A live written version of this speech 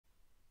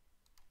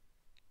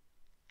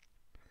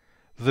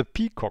The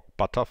peacock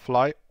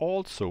butterfly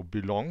also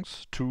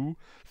belongs to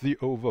the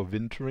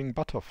overwintering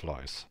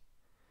butterflies.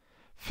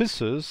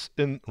 Fissures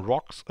in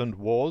rocks and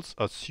walls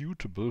are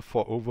suitable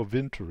for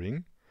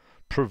overwintering,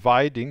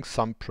 providing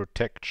some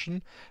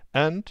protection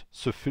and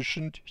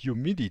sufficient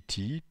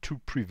humidity to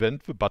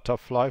prevent the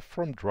butterfly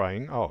from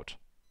drying out.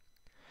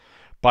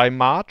 By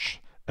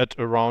March, at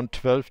around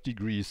 12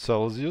 degrees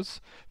Celsius,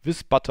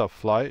 this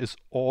butterfly is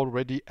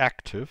already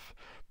active,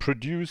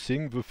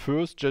 producing the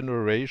first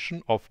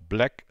generation of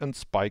black and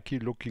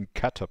spiky-looking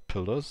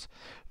caterpillars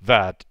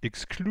that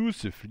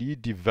exclusively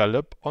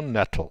develop on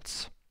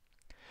nettles.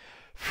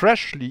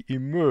 Freshly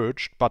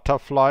emerged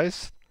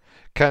butterflies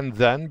can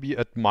then be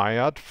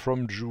admired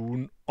from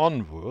June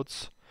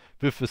onwards,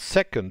 with the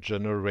second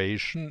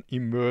generation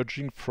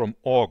emerging from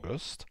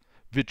August,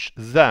 which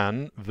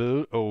then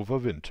will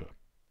overwinter.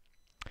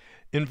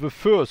 In the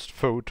first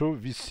photo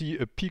we see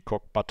a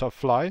peacock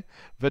butterfly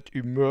that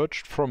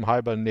emerged from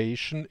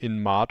hibernation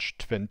in March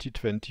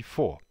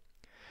 2024.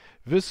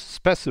 This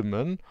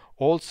specimen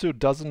also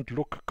doesn't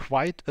look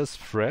quite as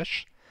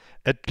fresh,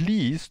 at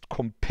least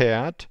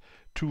compared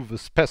to the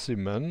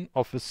specimen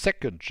of the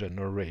second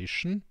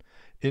generation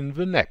in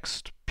the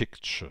next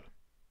picture.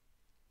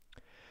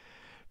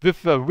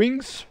 With their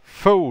wings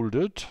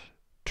folded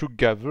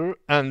together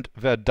and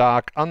their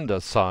dark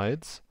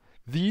undersides,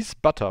 these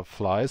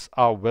butterflies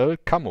are well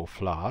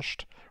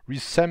camouflaged,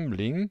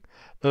 resembling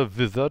a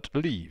withered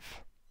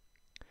leaf.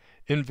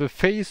 In the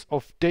face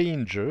of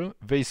danger,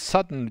 they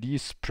suddenly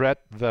spread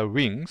their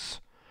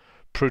wings,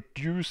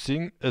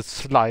 producing a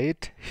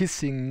slight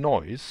hissing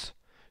noise,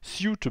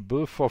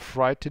 suitable for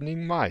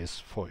frightening mice,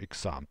 for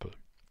example.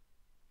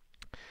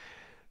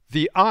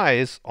 The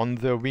eyes on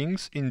their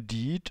wings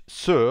indeed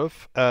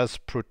serve as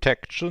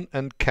protection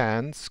and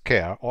can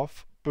scare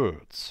off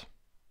birds.